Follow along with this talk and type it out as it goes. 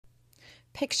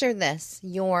Picture this.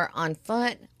 You're on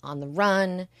foot, on the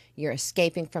run, you're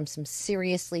escaping from some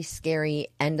seriously scary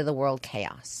end-of-the-world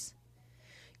chaos.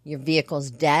 Your vehicle's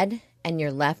dead, and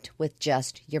you're left with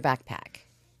just your backpack.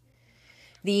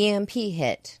 The EMP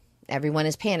hit, everyone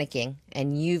is panicking,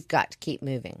 and you've got to keep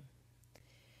moving.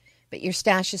 But your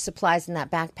stash of supplies in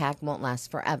that backpack won't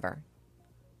last forever.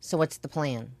 So what's the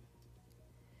plan?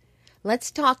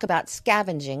 Let's talk about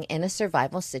scavenging in a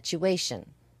survival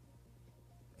situation.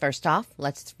 First off,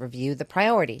 let's review the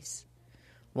priorities.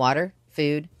 Water,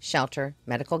 food, shelter,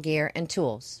 medical gear, and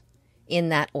tools. In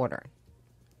that order.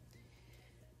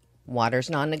 Water's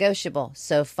non-negotiable,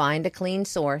 so find a clean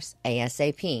source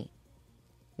ASAP.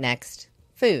 Next,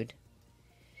 food.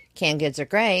 Canned goods are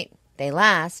great, they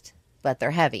last, but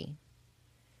they're heavy.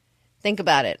 Think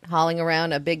about it, hauling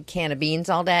around a big can of beans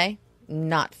all day?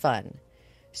 Not fun.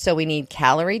 So we need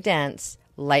calorie-dense,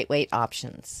 lightweight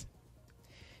options.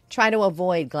 Try to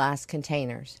avoid glass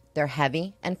containers. They're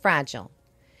heavy and fragile.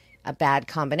 A bad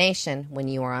combination when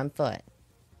you are on foot.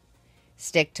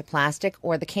 Stick to plastic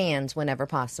or the cans whenever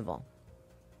possible.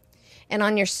 And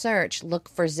on your search, look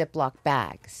for Ziploc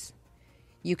bags.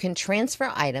 You can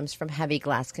transfer items from heavy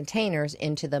glass containers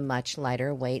into the much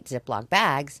lighter weight Ziploc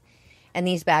bags, and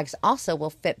these bags also will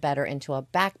fit better into a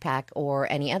backpack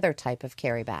or any other type of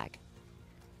carry bag.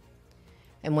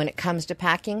 And when it comes to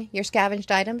packing your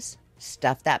scavenged items,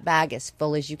 stuff that bag as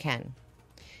full as you can.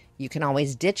 You can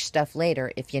always ditch stuff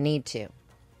later if you need to.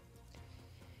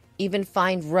 Even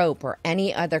find rope or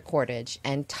any other cordage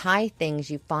and tie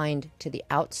things you find to the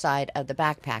outside of the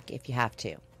backpack if you have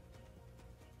to.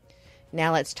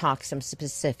 Now let's talk some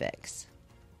specifics.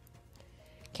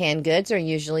 Canned goods are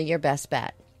usually your best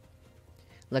bet.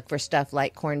 Look for stuff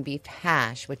like corned beef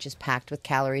hash, which is packed with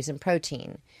calories and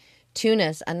protein.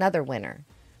 Tuna's another winner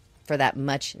for that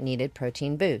much needed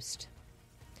protein boost.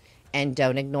 And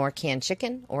don't ignore canned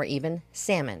chicken or even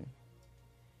salmon.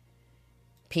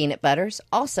 Peanut butter's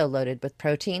also loaded with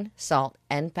protein, salt,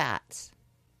 and fats.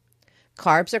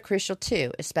 Carbs are crucial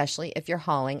too, especially if you're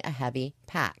hauling a heavy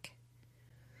pack.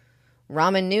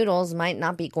 Ramen noodles might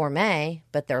not be gourmet,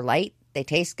 but they're light, they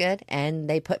taste good, and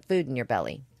they put food in your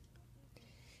belly.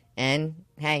 And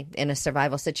hey, in a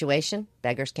survival situation,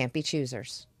 beggars can't be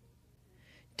choosers.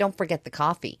 Don't forget the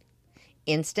coffee.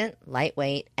 Instant,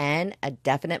 lightweight, and a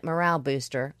definite morale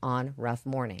booster on rough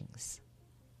mornings.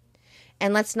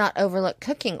 And let's not overlook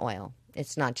cooking oil.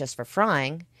 It's not just for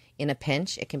frying. In a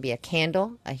pinch, it can be a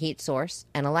candle, a heat source,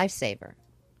 and a lifesaver.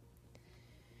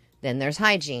 Then there's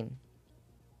hygiene.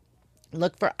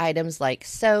 Look for items like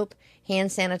soap,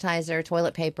 hand sanitizer,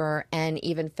 toilet paper, and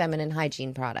even feminine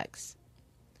hygiene products.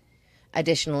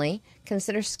 Additionally,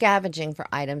 consider scavenging for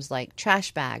items like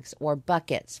trash bags or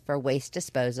buckets for waste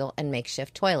disposal and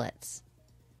makeshift toilets.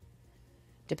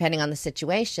 Depending on the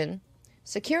situation,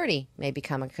 security may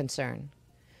become a concern.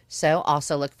 So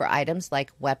also look for items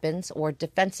like weapons or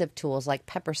defensive tools like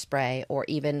pepper spray or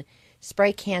even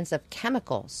spray cans of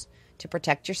chemicals to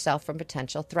protect yourself from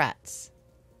potential threats.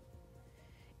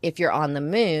 If you're on the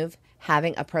move,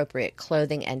 having appropriate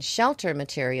clothing and shelter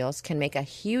materials can make a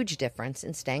huge difference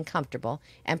in staying comfortable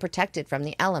and protected from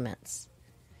the elements.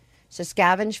 So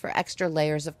scavenge for extra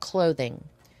layers of clothing,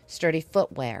 sturdy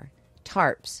footwear,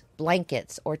 tarps,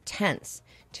 blankets, or tents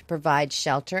to provide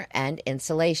shelter and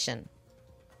insulation.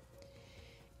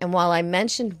 And while I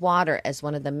mentioned water as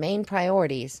one of the main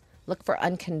priorities, look for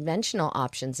unconventional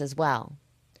options as well.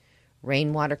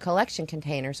 Rainwater collection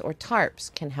containers or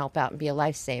tarps can help out and be a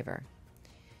lifesaver.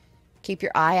 Keep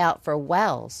your eye out for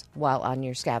wells while on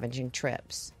your scavenging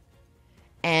trips.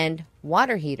 And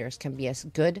water heaters can be a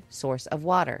good source of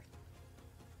water.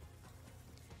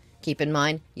 Keep in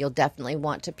mind, you'll definitely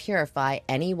want to purify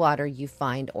any water you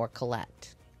find or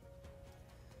collect.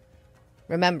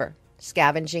 Remember,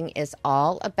 scavenging is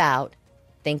all about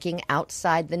thinking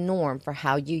outside the norm for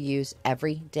how you use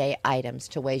everyday items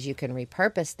to ways you can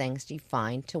repurpose things you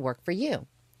find to work for you.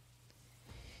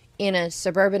 In a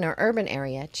suburban or urban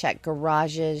area, check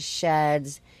garages,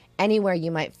 sheds, anywhere you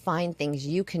might find things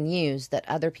you can use that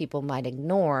other people might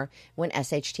ignore when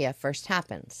SHTF first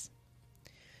happens.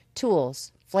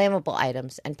 Tools, flammable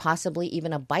items, and possibly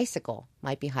even a bicycle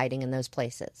might be hiding in those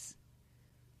places.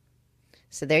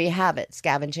 So there you have it,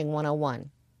 Scavenging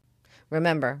 101.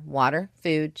 Remember, water,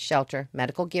 food, shelter,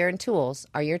 medical gear, and tools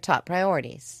are your top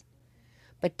priorities.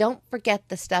 But don't forget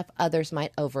the stuff others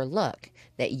might overlook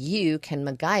that you can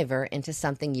MacGyver into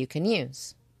something you can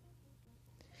use.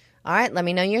 All right, let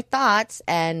me know your thoughts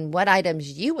and what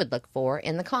items you would look for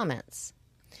in the comments.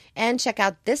 And check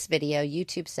out this video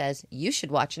YouTube says you should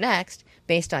watch next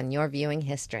based on your viewing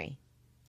history.